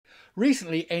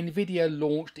Recently, NVIDIA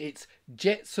launched its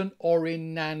Jetson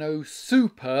Orin Nano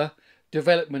Super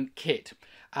development kit.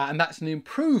 And that's an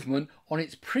improvement on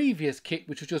its previous kit,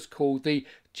 which was just called the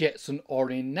Jetson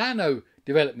Orin Nano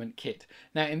development kit.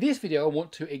 Now in this video I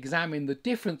want to examine the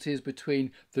differences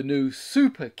between the new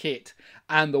Super kit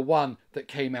and the one that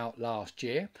came out last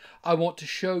year. I want to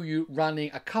show you running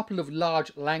a couple of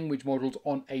large language models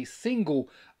on a single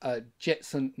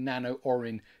Jetson Nano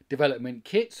Orin development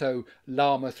kit, so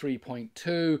Llama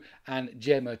 3.2 and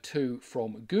Gemma 2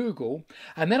 from Google.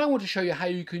 And then I want to show you how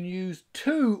you can use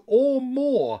 2 or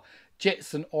more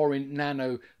Jetson Orin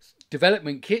Nano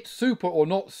development kits, super or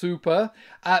not super,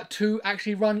 to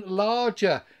actually run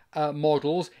larger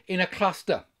models in a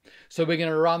cluster. So we're going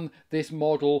to run this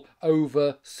model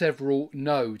over several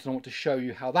nodes. And I want to show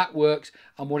you how that works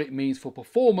and what it means for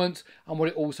performance and what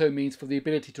it also means for the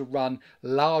ability to run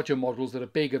larger models that are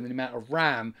bigger than the amount of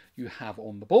RAM you have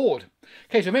on the board.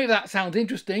 Okay, so maybe that sounds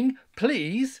interesting.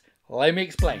 Please let me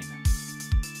explain.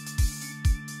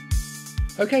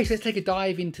 Okay, so let's take a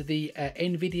dive into the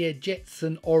NVIDIA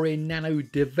Jetson Orin Nano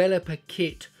Developer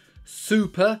Kit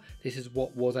Super. This is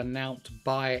what was announced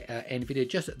by NVIDIA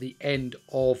just at the end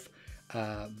of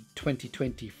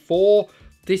 2024.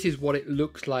 This is what it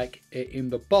looks like in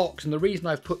the box, and the reason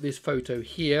I've put this photo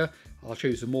here, I'll show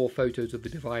you some more photos of the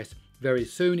device very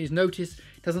soon, is notice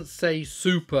it doesn't say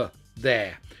Super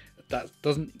there. That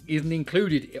isn't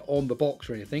included on the box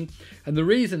or anything, and the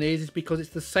reason is because it's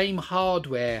the same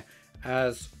hardware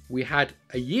as we had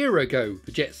a year ago,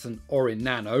 the Jetson Orin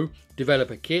Nano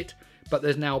developer kit, but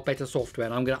there's now better software,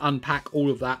 and I'm going to unpack all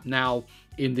of that now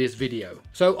in this video.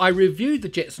 So I reviewed the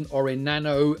Jetson Orin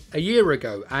Nano a year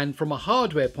ago, and from a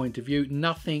hardware point of view,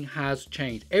 nothing has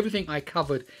changed. Everything I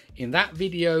covered in that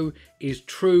video is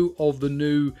true of the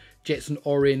new Jetson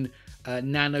Orin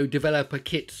Nano Developer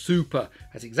Kit Super.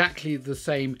 That's exactly the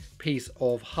same piece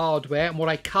of hardware, and what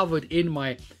I covered in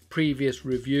my previous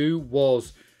review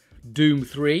was Doom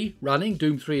 3 running.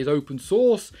 Doom 3 is open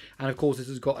source, and of course this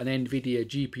has got an NVIDIA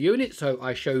GPU in it, so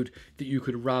I showed that you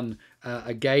could run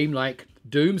a game like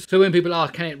Doom. So when people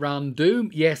ask, can it run Doom?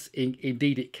 Yes,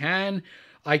 indeed it can.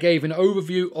 I gave an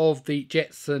overview of the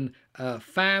Jetson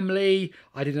family.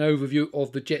 I did an overview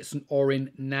of the Jetson Orin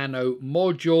Nano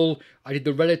module. I did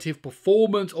the relative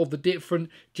performance of the different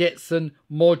Jetson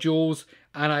modules,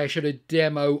 and I showed a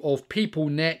demo of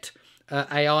PeopleNet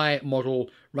AI model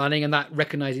running, and that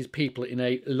recognizes people in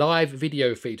a live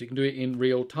video feed. You can do it in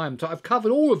real time. So I've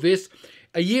covered all of this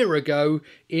a year ago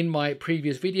in my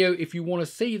previous video. If you want to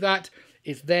see that,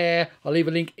 it's there. I'll leave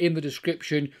a link in the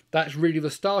description. That's really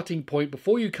the starting point.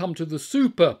 Before you come to the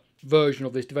super version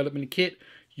of this development kit,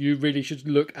 you really should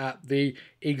look at the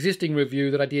existing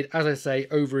review that I did, as I say,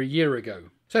 over a year ago.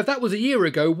 So if that was a year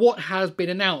ago, what has been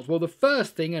announced? Well, the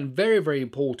first thing, and very, very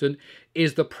important,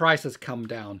 is the price has come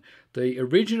down. The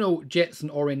original Jetson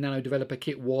Orin Nano Developer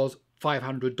Kit was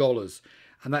 $500,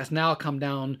 and that's now come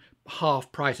down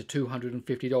half price at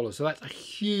 $250. So that's a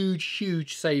huge,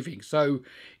 huge saving. So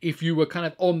if you were kind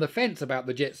of on the fence about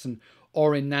the Jetson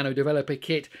Orin Nano Developer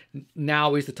Kit,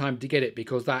 now is the time to get it,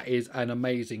 because that is an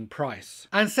amazing price.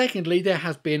 And secondly, there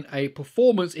has been a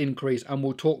performance increase, and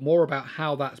we'll talk more about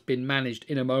how that's been managed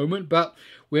in a moment, but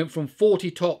we went from 40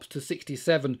 tops to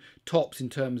 67 tops in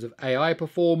terms of AI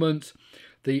performance.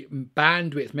 The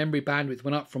bandwidth, memory bandwidth,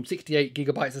 went up from 68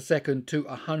 gigabytes a second to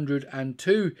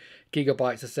 102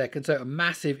 gigabytes a second, so a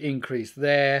massive increase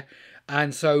there.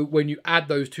 And so when you add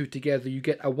those two together, you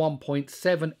get a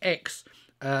 1.7x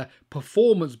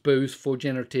performance boost for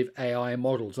generative AI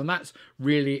models, and that's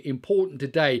really important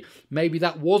today. Maybe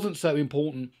that wasn't so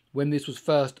important when this was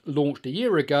first launched a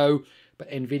year ago, but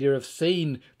NVIDIA have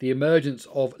seen the emergence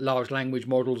of large language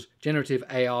models, generative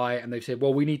AI, and they've said,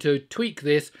 well, we need to tweak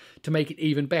this to make it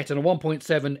even better. And a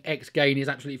 1.7x gain is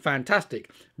absolutely fantastic.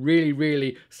 Really,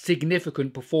 really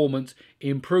significant performance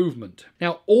improvement.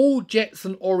 Now, all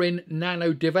Jetson Orin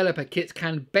Nano developer kits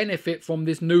can benefit from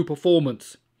this new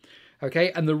performance.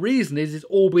 Okay, and the reason is it's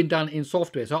all been done in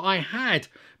software. So I had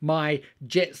my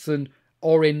Jetson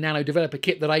Orin Nano Developer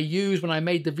Kit that I used when I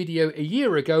made the video a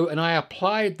year ago, and I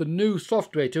applied the new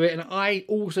software to it, and I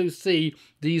also see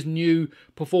these new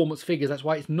performance figures. That's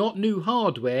why it's not new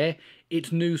hardware,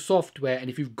 it's new software. And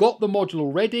if you've got the module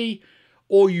already,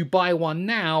 or you buy one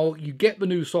now, you get the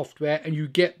new software and you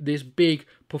get this big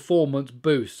performance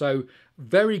boost. So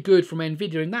very good from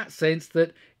NVIDIA in that sense,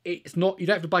 that it's not, you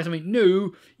don't have to buy something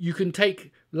new. You can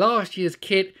take last year's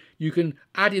kit, you can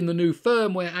add in the new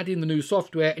firmware, add in the new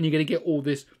software, and you're going to get all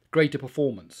this greater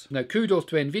performance. Now, kudos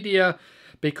to NVIDIA,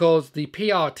 because the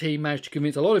PR team managed to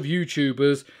convince a lot of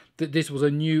YouTubers that this was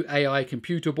a new AI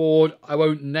computer board. I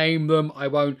won't name them,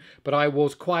 but I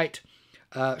was quite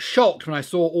shocked when I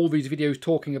saw all these videos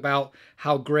talking about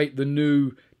how great the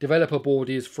new developer board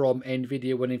is from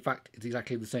NVIDIA, when in fact it's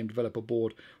exactly the same developer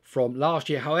board from last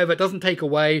year. However, it doesn't take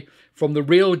away from the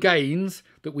real gains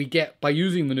that we get by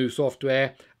using the new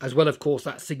software, as well, of course,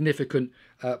 that significant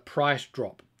price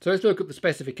drop. So let's look at the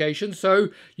specifications. So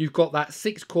you've got that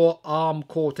 6-core ARM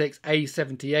Cortex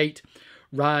A78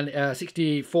 run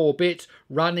 64 bits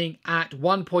running at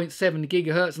 1.7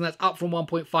 gigahertz, and that's up from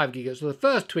 1.5 gigahertz. So the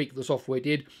first tweak the software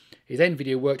did is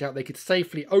NVIDIA worked out they could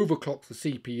safely overclock the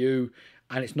CPU,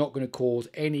 and it's not going to cause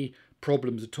any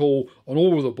problems at all on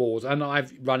all of the boards. And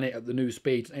I've run it at the new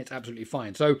speeds and it's absolutely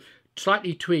fine. So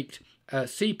slightly tweaked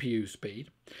CPU speed.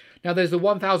 Now there's the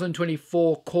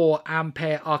 1024 core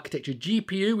Ampere architecture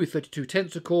GPU with 32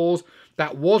 tensor cores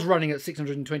that was running at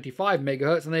 625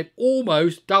 megahertz, and they've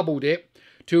almost doubled it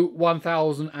to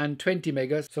 1020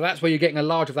 megahertz. So that's where you're getting a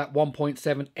large of that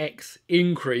 1.7x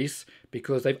increase,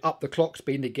 because they've upped the clock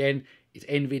speed. And again, it's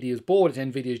NVIDIA's board, it's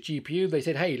NVIDIA's GPU. They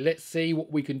said, hey, let's see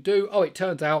what we can do. Oh, it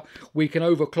turns out we can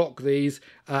overclock these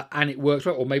and it works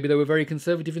right. Or maybe they were very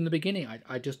conservative in the beginning.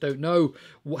 I just don't know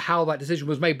how that decision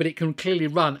was made, but it can clearly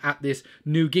run at this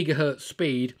new gigahertz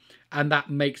speed, and that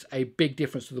makes a big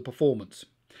difference to the performance.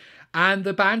 And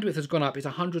the bandwidth has gone up. It's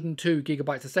 102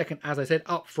 gigabytes a second, as I said,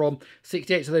 up from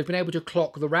 68. So they've been able to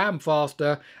clock the RAM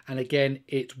faster, and again,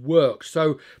 it works.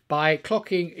 So by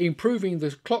improving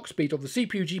the clock speed of the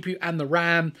CPU, GPU, and the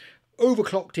RAM,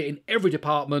 overclocked it in every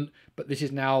department. But this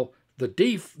is now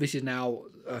this is now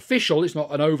official. It's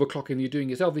not an overclocking you're doing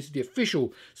yourself. This is the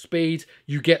official speeds.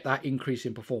 You get that increase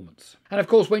in performance. And of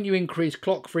course, when you increase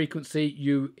clock frequency,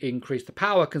 you increase the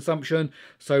power consumption.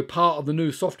 So part of the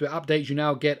new software updates, you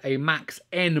now get a max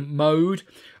N mode,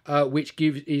 which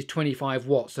is 25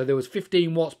 watts. So there was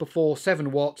 15 watts before,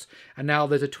 7 watts, and now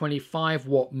there's a 25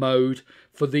 watt mode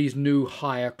for these new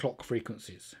higher clock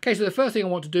frequencies. Okay, so the first thing I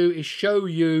want to do is show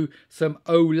you some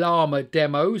Llama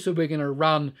demo. So we're going to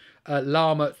run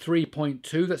Llama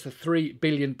 3.2. That's a 3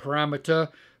 billion parameter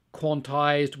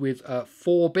quantized with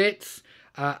 4 bits.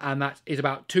 And that is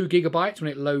about 2 gigabytes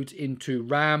when it loads into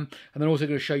RAM. And then also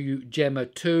going to show you Gemma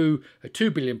 2, a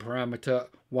 2 billion parameter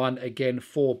one, again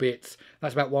 4 bits.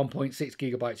 That's about 1.6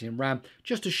 gigabytes in RAM,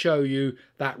 just to show you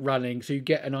that running, so you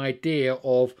get an idea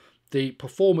of the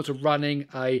performance of running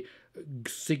a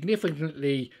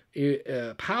significantly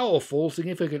powerful,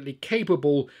 significantly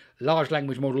capable large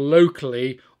language model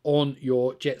locally on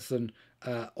your Jetson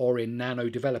Orin Nano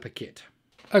developer kit.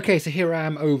 Okay, so here I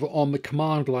am over on the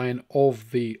command line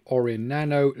of the Orin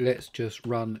Nano. Let's just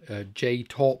run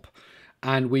JTOP,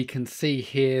 and we can see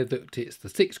here that it's the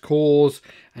 6 cores.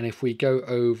 And if we go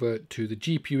over to the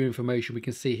GPU information, we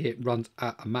can see here it runs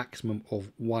at a maximum of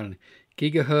 1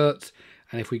 gigahertz.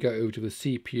 And if we go over to the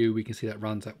CPU, we can see that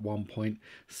runs at 1.7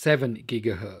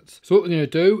 gigahertz. So what we're going to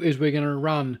do is we're going to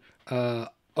run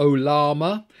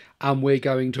Llama, and we're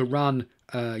going to run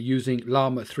using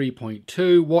Llama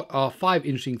 3.2. What are 5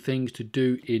 interesting things to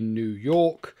do in New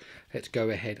York? Let's go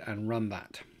ahead and run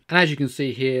that. And as you can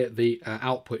see here, the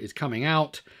output is coming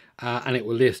out, and it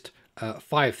will list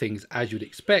 5 things as you'd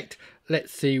expect.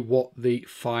 Let's see what the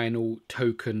final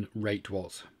token rate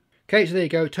was. Okay, so there you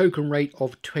go, token rate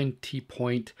of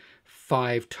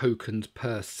 20.5 tokens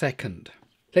per second.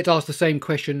 Let's ask the same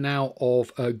question now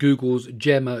of Google's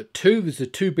Gemma 2. This is a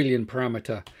 2 billion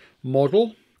parameter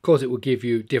model. Of course, it will give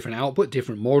you different output,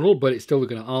 different model, but it's still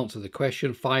going to answer the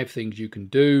question. 5 things you can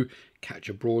do. Catch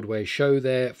a Broadway show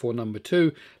there for number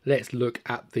 2. Let's look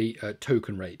at the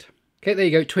token rate. Okay, there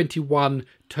you go, 21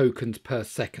 tokens per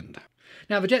second.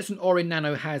 Now, the Jetson Orin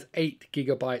Nano has 8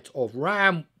 gigabytes of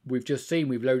RAM. We've just seen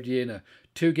we've loaded in a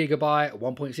 2 gigabyte, a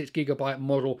 1.6 gigabyte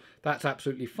model. That's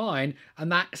absolutely fine.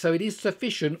 And so it is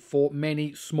sufficient for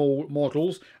many small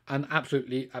models, and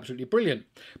absolutely brilliant.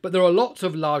 But there are lots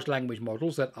of large language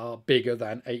models that are bigger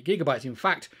than 8 gigabytes. In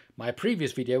fact, my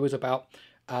previous video was about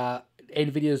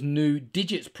NVIDIA's new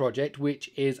Digits project, which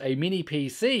is a mini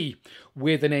PC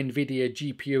with an NVIDIA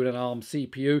GPU and an ARM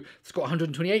CPU. It's got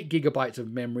 128 gigabytes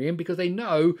of memory in, because they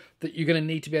know that you're going to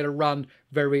need to be able to run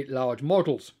very large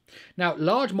models. Now,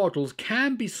 large models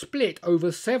can be split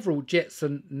over several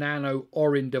Jetson Nano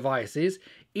Orin devices,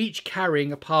 each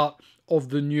carrying a part of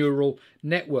the neural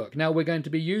network. Now, we're going to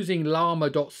be using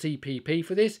Llama.cpp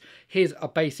for this. Here's a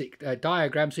basic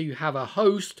diagram. So you have a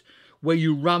host where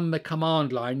you run the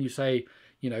command line. You say,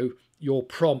 you know, your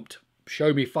prompt,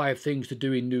 show me 5 things to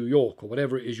do in New York, or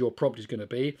whatever it is your prompt is going to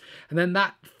be. And then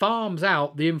that farms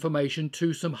out the information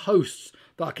to some hosts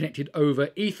that are connected over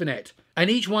Ethernet. And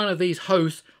each one of these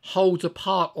hosts holds a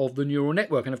part of the neural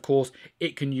network. And of course,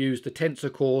 it can use the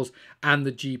tensor cores and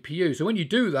the GPU. So when you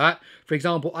do that, for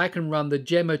example, I can run the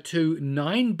Gemma 2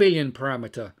 9 billion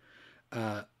parameter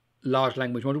large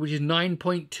language model, which is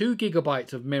 9.2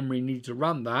 gigabytes of memory needed to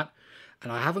run that.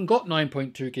 And I haven't got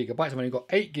 9.2 gigabytes, I've only got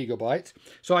 8 gigabytes.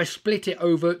 So I split it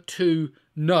over 2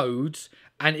 nodes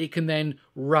and it can then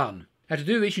run. Now to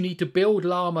do this, you need to build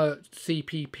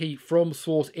Llama.cpp from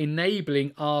source,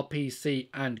 enabling RPC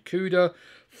and CUDA.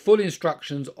 Full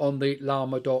instructions on the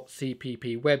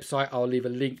Llama.cpp website. I'll leave a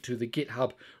link to the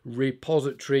GitHub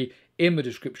repository in the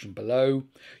description below.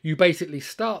 You basically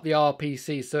start the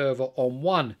RPC server on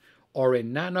one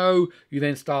Orin Nano, you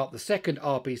then start the second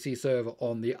RPC server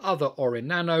on the other Orin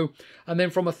Nano, and then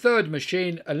from a third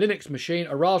machine, a Linux machine,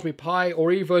 a Raspberry Pi,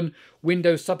 or even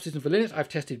Windows subsystem for Linux, I've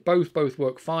tested both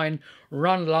work fine,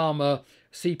 run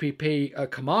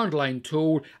Llama.cpp command line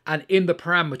tool, and in the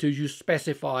parameters you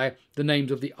specify the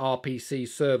names of the RPC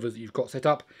servers that you've got set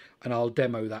up, and I'll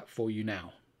demo that for you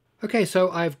now. Okay, so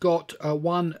I've got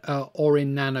one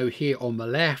Orin Nano here on the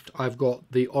left. I've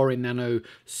got the Orin Nano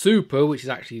Super, which is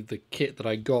actually the kit that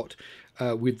I got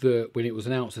when it was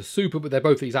announced as Super, but they're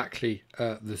both exactly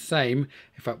the same.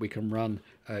 In fact, we can run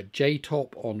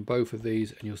JTOP on both of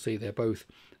these, and you'll see they're both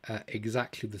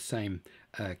exactly the same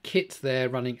kits there,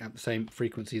 running at the same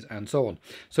frequencies and so on.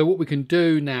 So what we can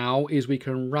do now is we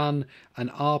can run an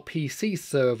RPC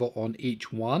server on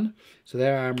each one. So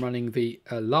there I'm running the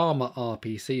Llama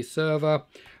RPC server,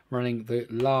 running the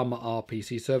Llama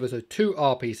RPC server, so 2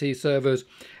 RPC servers,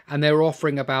 and they're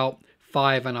offering about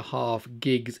 5.5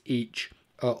 gigs each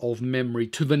of memory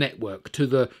to the network, to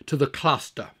the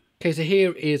cluster. Okay, so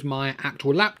here is my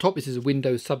actual laptop. This is a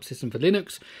Windows subsystem for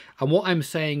Linux. And what I'm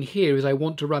saying here is I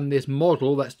want to run this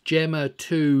model that's Gemma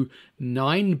 2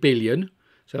 9 billion.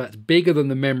 So that's bigger than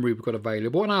the memory we've got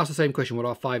available. And I ask the same question, what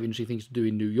are 5 interesting things to do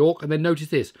in New York? And then notice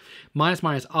this, minus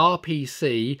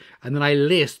RPC, and then I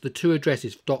list the 2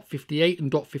 addresses, .58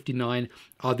 and .59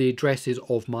 are the addresses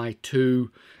of my 2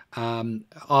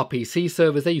 RPC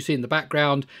servers there you see in the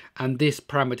background, and this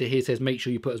parameter here says make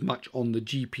sure you put as much on the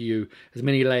GPU, as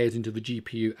many layers into the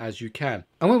GPU as you can.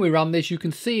 And when we run this, you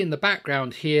can see in the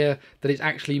background here that it's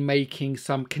actually making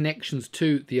some connections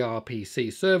to the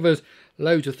RPC servers.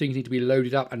 Loads of things need to be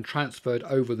loaded up and transferred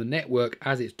over the network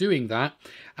as it's doing that.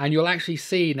 And you'll actually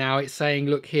see now it's saying,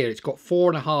 look here, it's got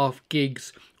 4.5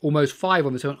 gigs, almost 5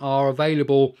 on this one, are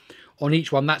available on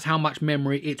each one. That's how much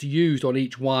memory it's used on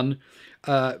each one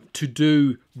to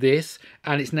do this,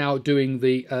 and it's now doing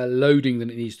the loading that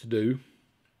it needs to do.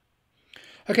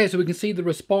 Okay, so we can see the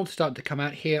response starting to come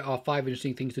out. Here are 5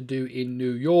 interesting things to do in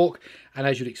New York, and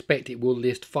as you'd expect, it will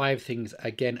list 5 things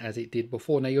again as it did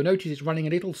before. Now you'll notice it's running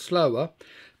a little slower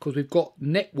because we've got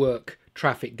network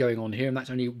traffic going on here, and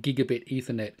that's only gigabit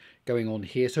Ethernet going on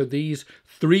here. So these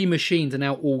 3 machines are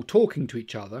now all talking to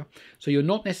each other. So you're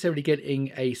not necessarily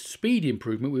getting a speed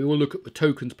improvement. We will look at the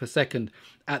tokens per second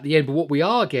at the end, but what we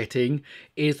are getting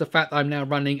is the fact that I'm now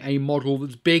running a model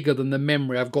that's bigger than the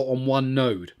memory I've got on one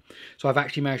node. So I've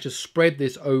actually managed to spread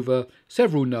this over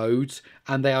several nodes,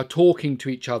 and they are talking to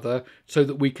each other so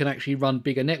that we can actually run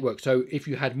bigger networks. So if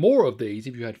you had more of these,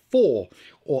 if you had 4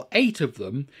 or 8 of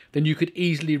them, then you could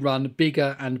easily run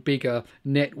bigger and bigger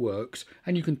networks,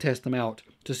 and you can test them out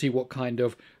to see what kind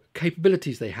of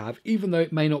capabilities they have, even though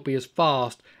it may not be as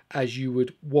fast as you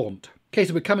would want. Okay,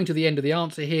 so we're coming to the end of the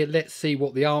answer here. Let's see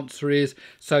what the answer is.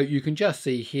 So you can just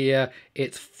see here,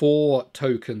 it's 4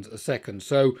 tokens a second.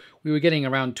 So we were getting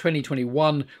around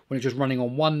 2021 when it's just running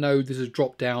on one node. This has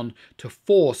dropped down to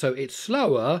 4. So it's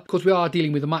slower because we are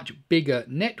dealing with a much bigger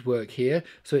network here.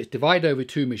 So it's divided over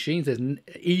 2 machines. There's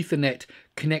Ethernet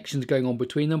connections going on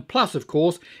between them. Plus, of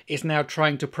course, it's now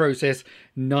trying to process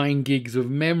 9 gigs of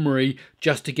memory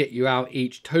just to get you out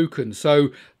each token. So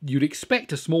you'd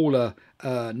expect a smaller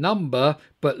number,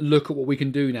 but look at what we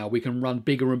can do now. We can run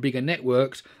bigger and bigger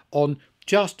networks on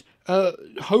just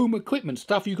home equipment,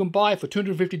 stuff you can buy for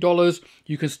 $250.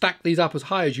 You can stack these up as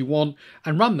high as you want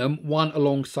and run them one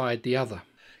alongside the other.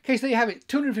 Okay, so there you have it,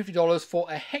 $250 for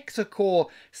a hexa-core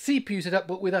CPU setup,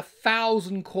 but with a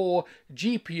 1,000-core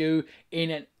GPU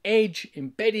in an edge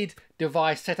embedded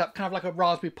device setup, kind of like a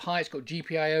Raspberry Pi. It's got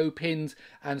GPIO pins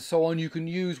and so on. You can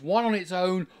use one on its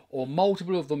own or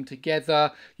multiple of them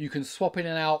together. You can swap in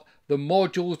and out the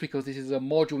modules because this is a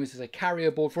module, this is a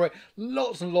carrier board for it.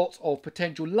 Lots and lots of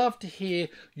potential. Love to hear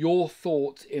your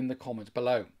thoughts in the comments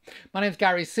below. My name's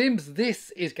Gary Sims.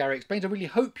 This is Gary Explains. I really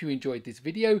hope you enjoyed this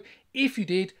video. If you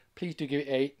did, please do give it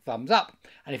a thumbs up.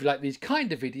 And if you like these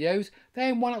kind of videos,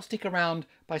 then why not stick around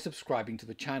by subscribing to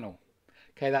the channel.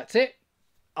 Okay, that's it.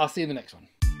 I'll see you in the next one.